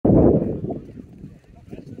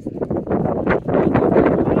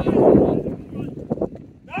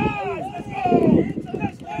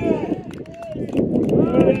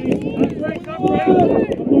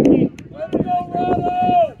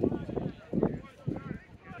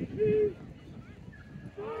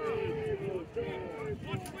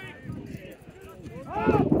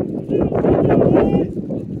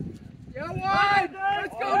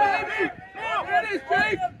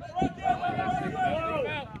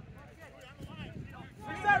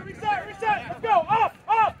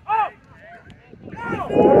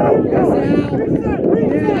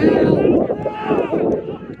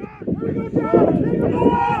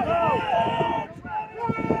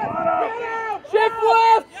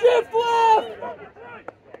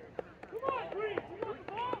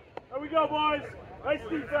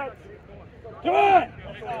defense. Come on.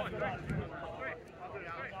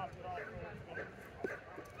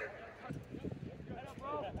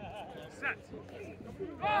 Set.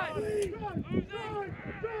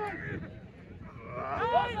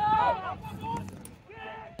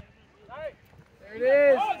 There it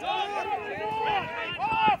is.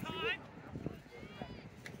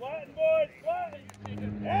 Flatten, boys, flatten.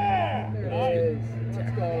 Yeah. There it is.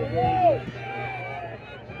 Let's go.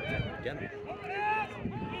 Again.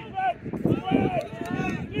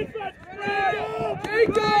 Defense,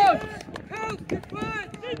 Take off.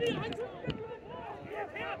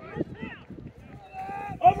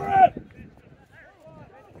 over it.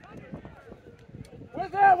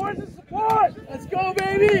 Where's that? Where's the support? Let's go,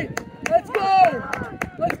 baby. Let's go.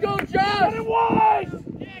 Let's go, Get Josh. it wide.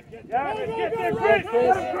 Yeah, get there, Chris.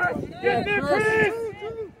 Get there, Chris.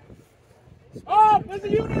 Up as a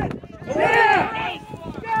unit. Yeah.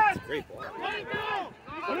 Yes. Great ball.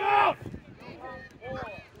 Put it out. Here it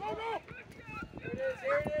is.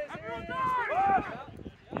 Here it is. Everyone down.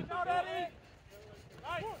 Get out, Eddie.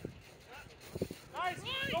 Nice. Nice.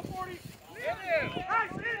 Go 40.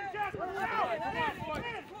 Nice. In, Jasper. Out.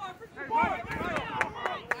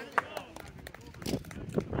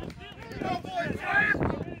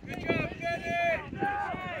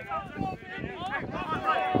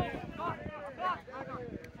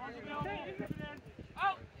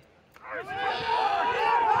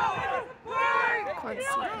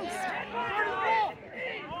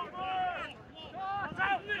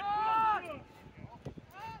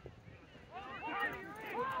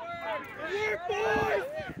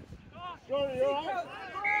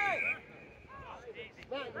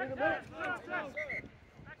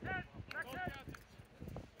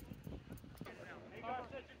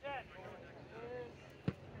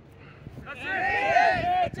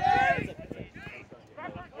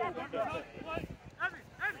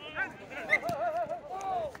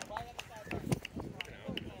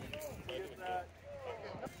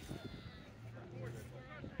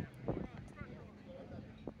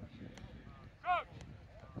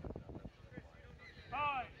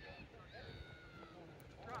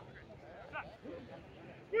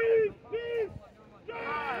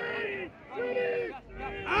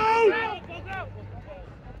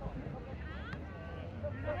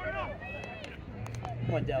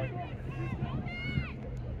 Come on, Deli.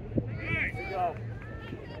 Go.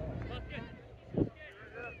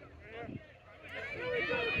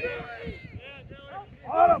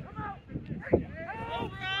 Autumn.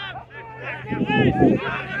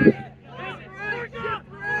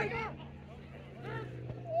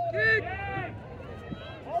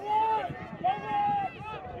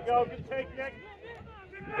 You go, good take, Nick.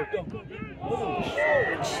 Go. Oh,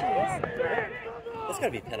 jeez. That's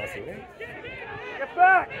gotta be a penalty, right? Get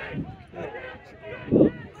back.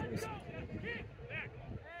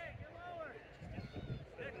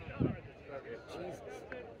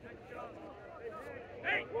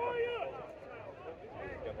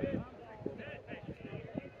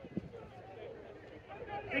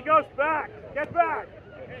 He goes back. Get back.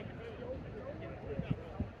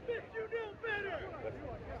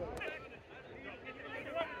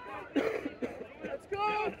 Let's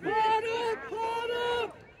go.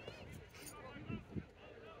 Bottom.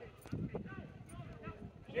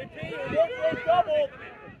 JP, look for a double.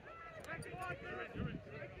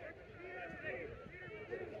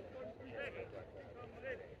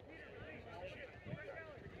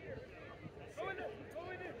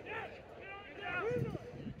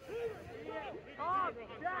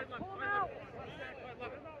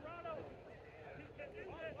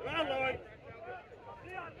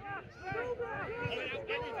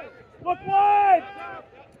 Look wide!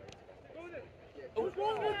 Who's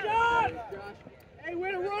going to John? Hey,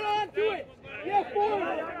 way to run onto it. Yeah,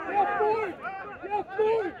 forward. Yeah, forward. Yeah,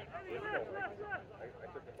 forward.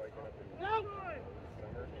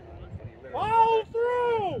 Follow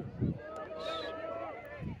through!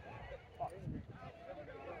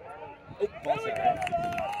 Oh, ball's out.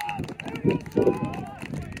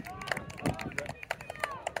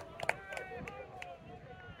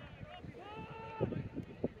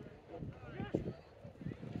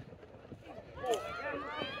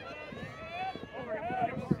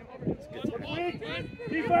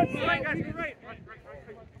 Defense! Right, guys, right.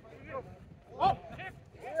 Up!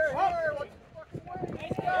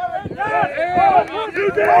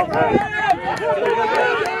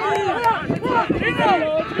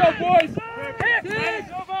 Let's go, boys!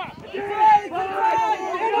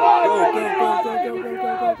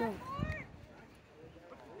 Go.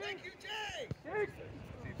 Thank you, Jay!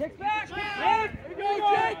 Kick back! Here we go,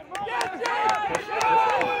 Jake! Get Jake!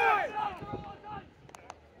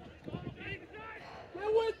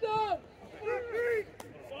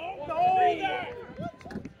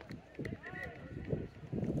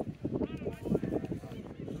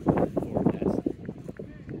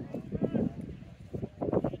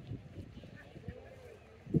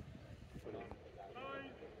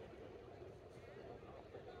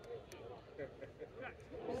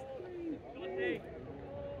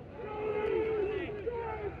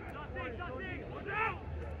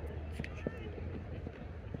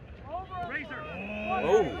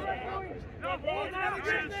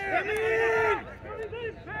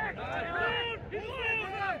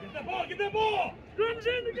 the ball! Drums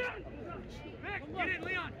in the gun! Vic, get in,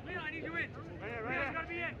 Leon. Leon, I need you in. Leon's gotta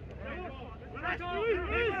be in.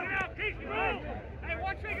 Hey,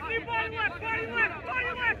 watch Vic. Leave body left, body left, body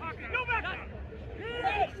left. Go back.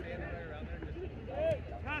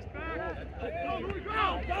 Pass back. Go,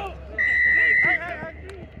 go, go.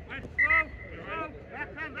 Nice throw. Back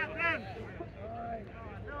 10, back 10.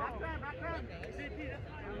 Back 10, back 10.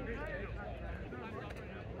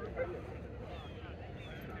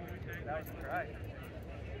 Nice try.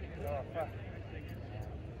 Oh, fuck.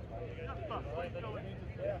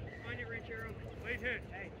 Find it, Ranchero. Late hit.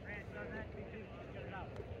 Hey, Ranch, done that. Me too. Get it out.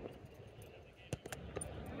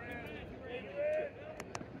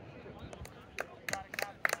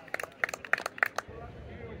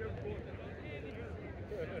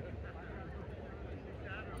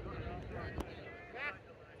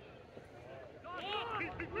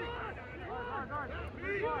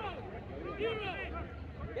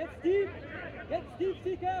 Get Steve! Get Steve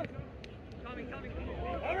Seacoast! Coming.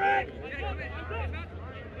 All right!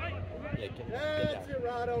 Yeah, get That's down. it,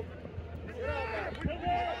 Rado. Get out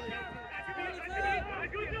there.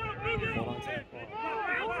 Hold on to it.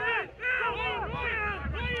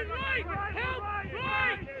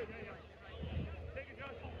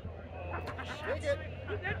 Take it.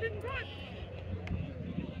 That didn't run.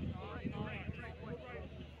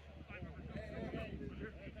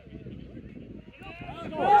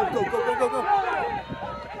 Go.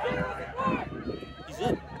 He's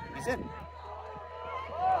in. He's in.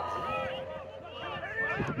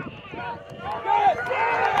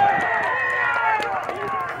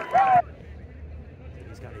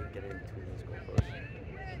 He's got to get in between those goalposts.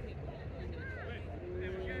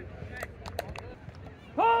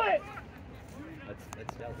 Pull it!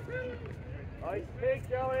 That's Delhi. Nice pick,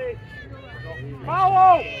 Joey.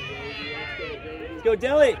 Follow! Let's go,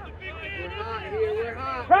 Delhi. We're hot here. We're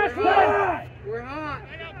hot. Press We're hot. that! We're hot.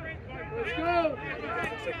 Let's go.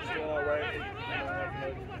 Looks like he's all right.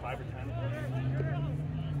 5 or 10.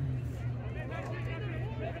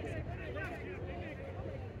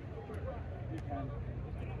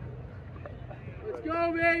 Let's go,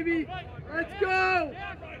 baby. Let's go.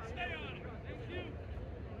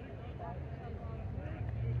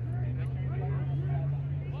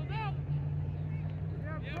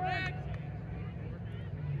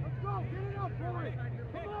 Let's go. Get it up, boys.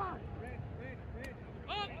 Come on.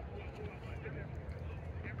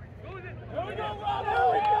 Here we go, Rob! Here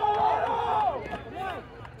we go! Come on!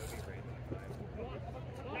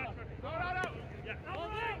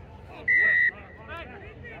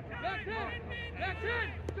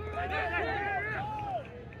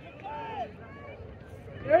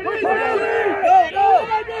 There it is, Go,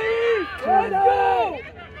 baby. go! Let's go.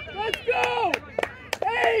 Let's go.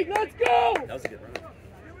 Hey, let's go. That was a good run.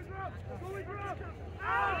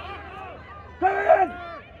 Come in!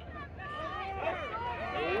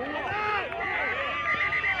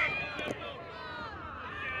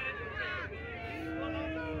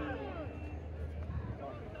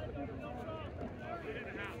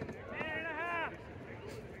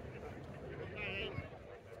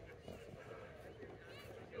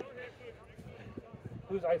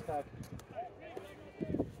 Who's ice pack?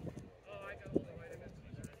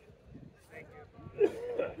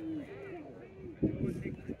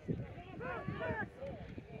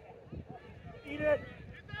 Eat it.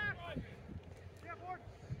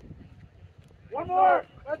 One more.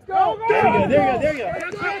 Let's go. There you go. Let's go.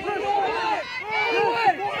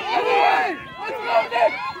 Let's go,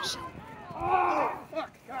 Nick. Oh,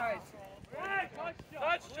 fuck, guys.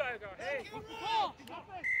 Touch, Jagger. Hey.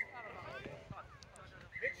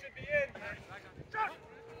 Nick should be in.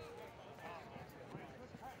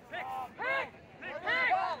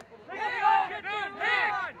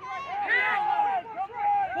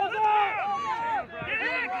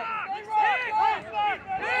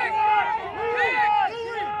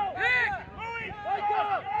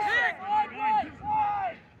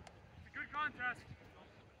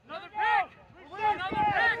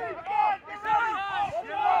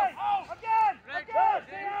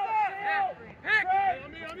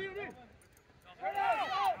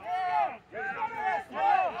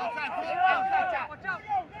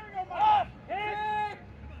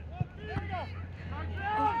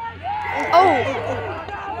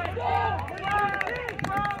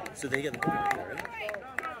 So they get the ball,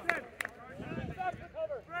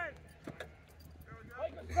 right?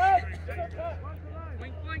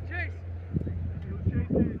 Wing chase.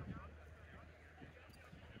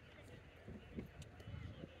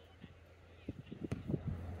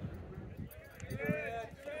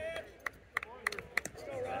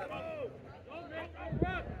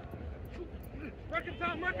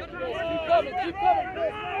 coming, Chris. Keep coming, Chris.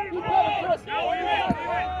 Yeah,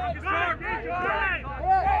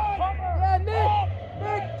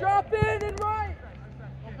 Nick, drop in and right.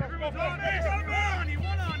 Everyone's on base. One on you.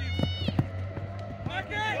 Mark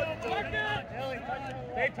it.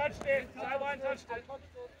 They touched it. Sideline touched it.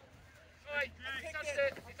 Right, he touched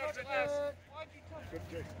it. He touched it last. Good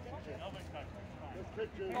kick.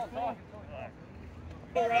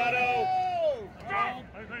 Colorado.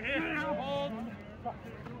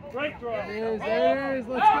 Great throw. There it is.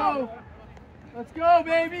 Let's go. Let's go,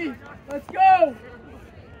 baby. Let's go.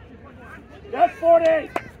 That's 40.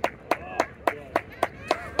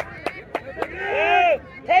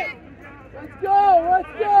 Hey. Let's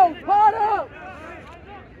go. Pot up.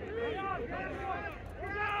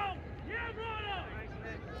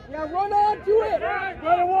 Yeah, run on to it.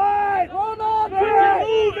 Run it wide. Run on to it.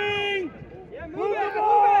 Moving. Move the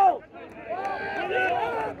ball.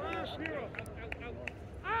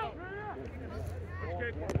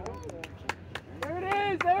 There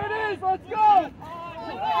it is. Let's go.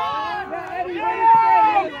 Yeah, Eddie,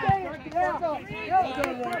 stay. Oh, let's go, baby. Let's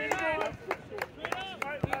go.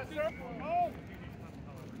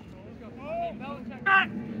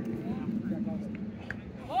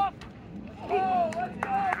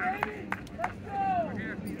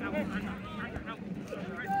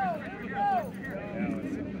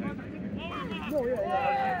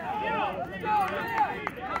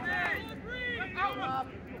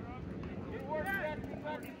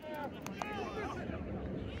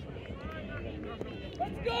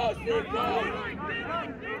 Let's go, Seacoast!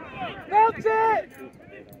 Bounce it!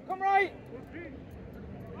 Come right!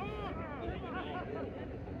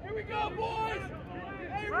 Here we go, boys!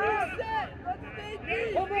 Hey, reset! Let's stay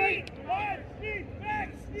deep! Come right! Back,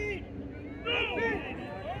 Steve!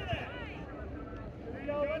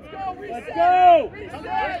 Let's go, reset! Let's go!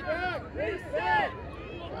 Reset!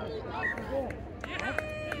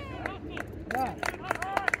 Yeah.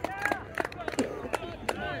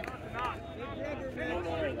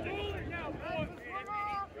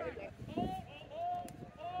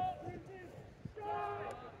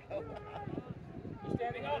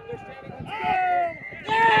 Standing up, they're standing up.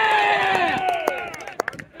 Yeah!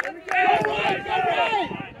 Go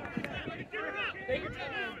right! Take your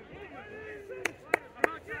time.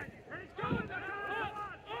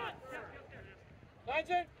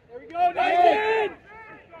 Nineteen. There we go, 19!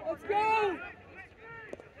 Let's go!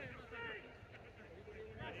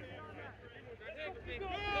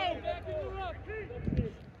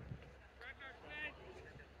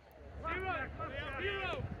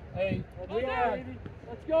 Hey, we are.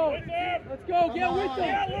 Let's go. Let's go. Get with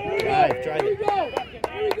them. Here we go. Here we go.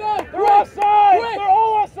 Here we go. They're offside. Quick. They're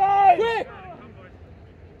all offside. Quick.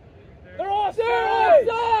 They're offside.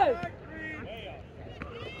 They're offside.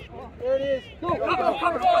 There it is. Go. Go.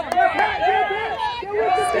 Get with them.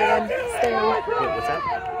 Stand. Wait, what's that?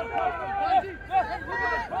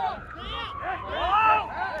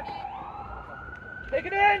 Take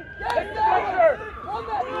it in. Yes, Take the pressure. Run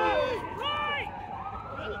that.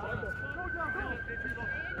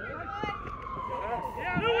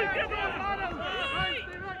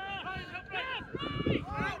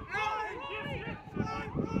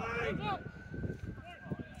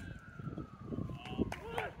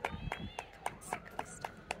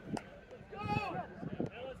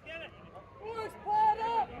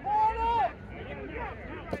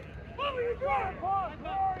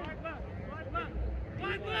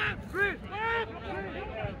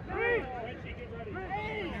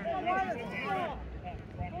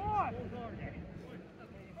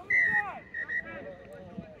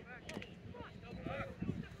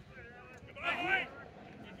 Offside, right?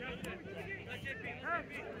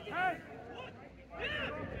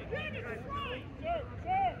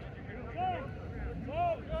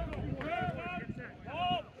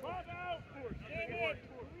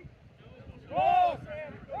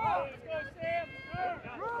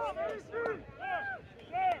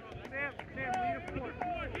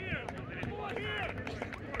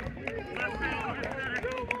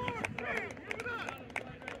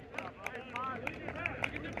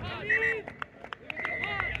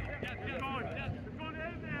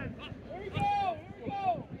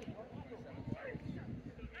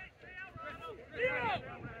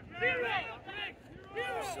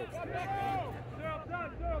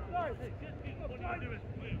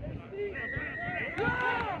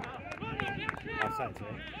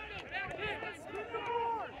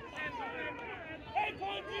 Hey,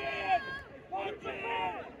 punch in! Punch in!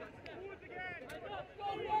 Let's go,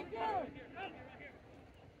 Decker!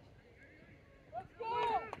 Let's go!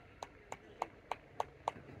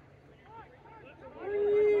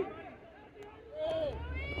 Three.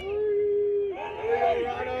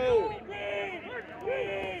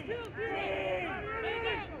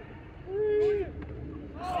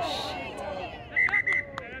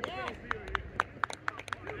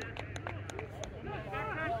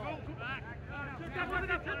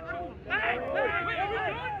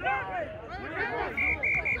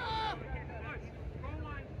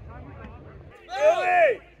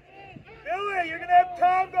 Billy, you're gonna have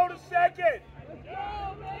Tom go to second.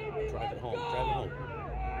 Drive it home, drive it home.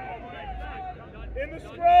 In the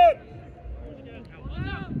scrub.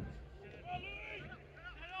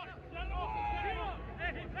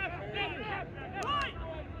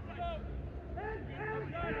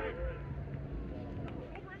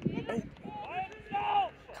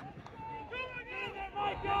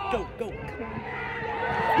 Go, go.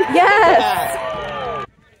 Yes!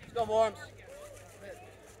 Let's go, Worms.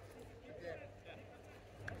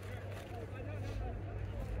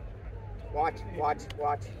 Watch, watch,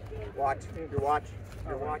 watch, watch, your watch,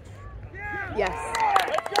 your watch. Yes.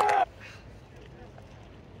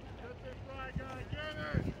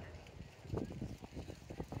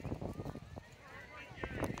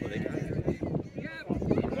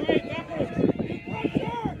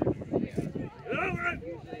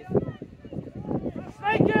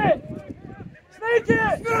 Snake it! Snake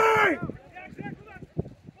it! Snake!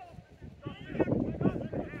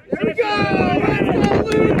 Here we go! Let's go,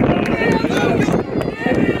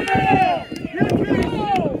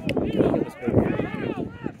 Luke!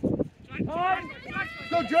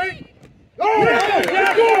 Go, Drake! Oh, yeah!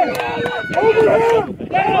 Let's go! Over him!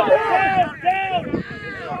 Down! Down!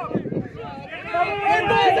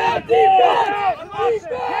 Everybody's out! Defense!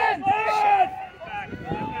 Defense!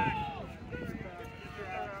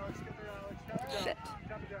 Shit.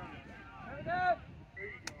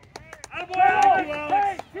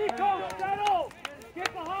 Hey, Seacoast, settle! Get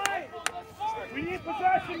behind! We need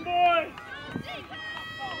possession, boys!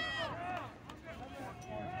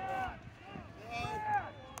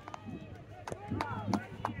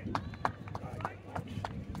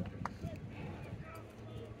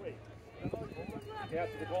 Yes,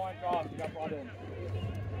 the goal line cross. You got brought in.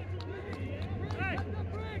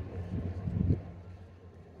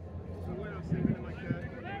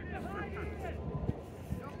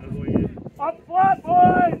 Up flat,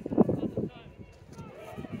 boys!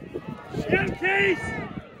 Get Keith!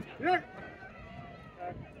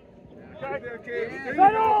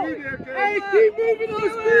 Settle! Hey, keep moving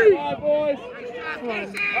those feet! Come on, boys!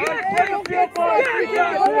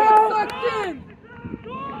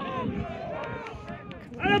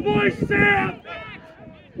 Attaboy, Sam!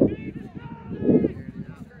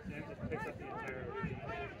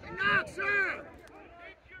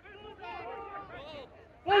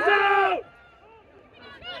 Close it out!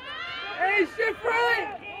 Hey, shift right!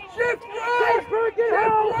 Shift right! Shift Shift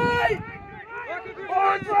right!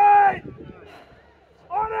 On right!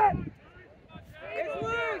 On it! It's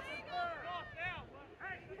loose!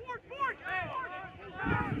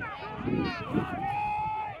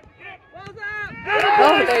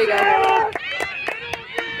 Oh, there you go.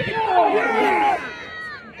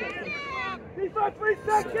 Defense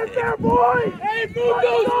reset, get there, boys! Hey, move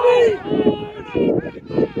those feet!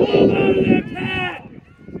 Pull out of there, Pat!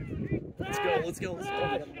 Let's go, let's go, let's go.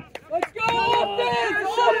 Let's go! Offense!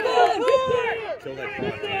 Offense! Kill that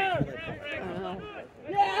clock, kill that clock.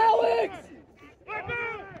 Yeah, Alex!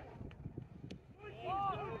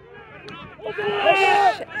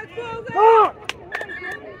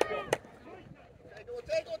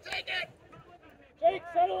 Take it! Jake,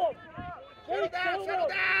 settle him! Jake, settle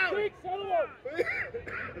down! Jake, settle him!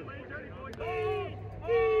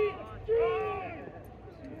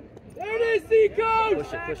 There it is, Seacoast!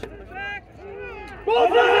 Push it, push it. Ball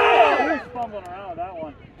down! Who's fumbling around with that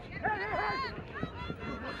one?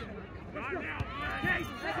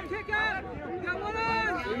 Kick out! You got one on!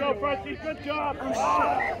 Here we go, Frenchie. Good job.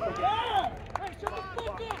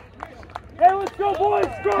 Hey, let's go, boys.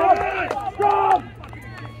 Strong. Strong.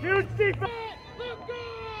 Huge defense.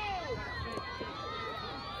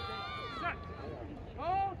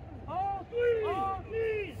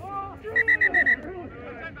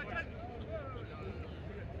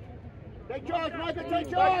 Take charge, Michael, take Back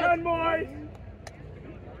charge! on, boys.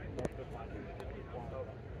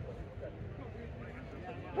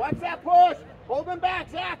 Watch that push! Hold him back,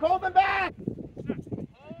 Zach, hold him back!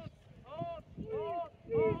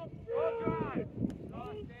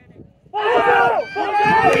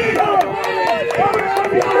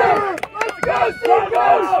 Let's go,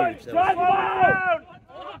 Seacoast! Drive down.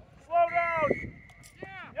 Slow down.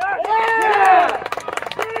 Yeah!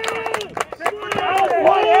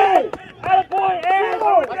 Attaboy, and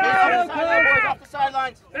Off the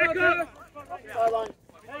sidelines! Back up. Off the sidelines!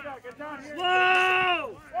 Get down here.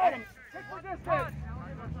 Slow. Adam, take for distance.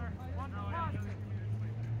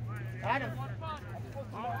 Adam!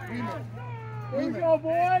 Here we go,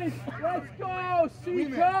 boys. Let's go,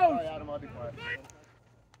 Seacoast. Adam, I'll be quiet.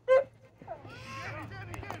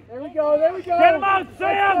 go, there we go. Get him out,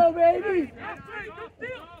 Sam! Let's go, baby.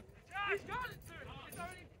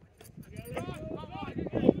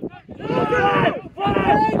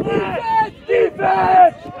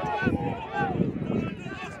 Defense!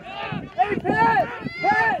 Hey, Pat!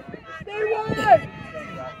 Pat! Stay wide!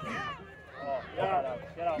 Yeah!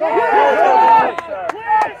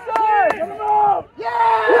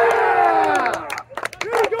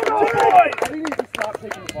 I think he needs to stop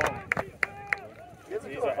taking the ball.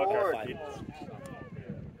 He's a hooker. Fine.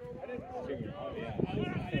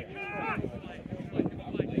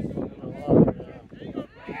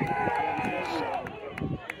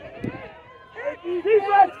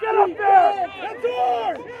 Defense, get up there! That's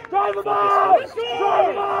ours! Drive him out! Drive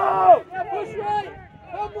him out! Yeah, push right!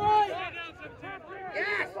 Come right!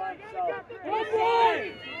 Yes! Come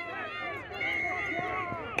right!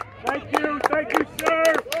 Thank you, sir!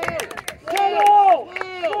 Settle!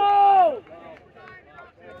 Go!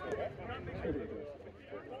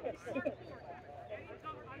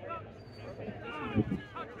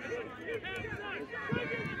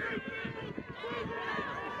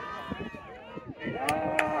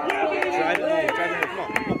 Drive it in, come on.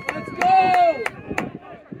 Let's go!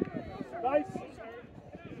 Nice.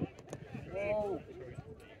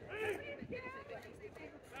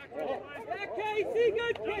 Okay,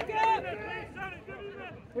 Seacoast, kick up!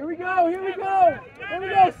 Here we go,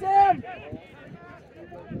 Sam!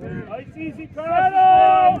 Nice, easy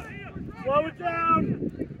pass. Slow it down.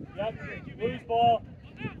 Yep, loose ball.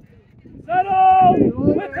 Settle!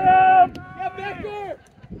 With him! Get Becker!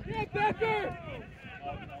 Get Becker!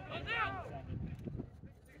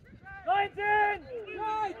 19!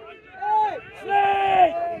 Right! Hey!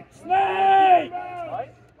 Snake! Snake!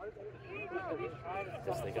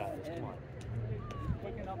 Yes, they got it. Come on.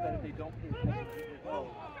 Quick enough that if they don't pay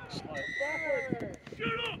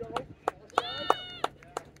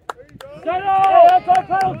Settle! That's our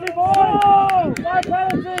penalty, boys! Our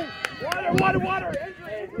penalty! Water!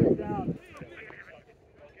 Injury down.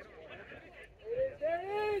 There it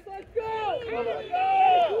is! Let's go! Do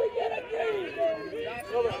we get a green?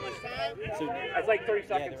 So, That's like 30 yeah,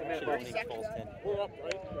 seconds a they're minute. actually only falls 10. We're up,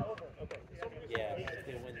 right?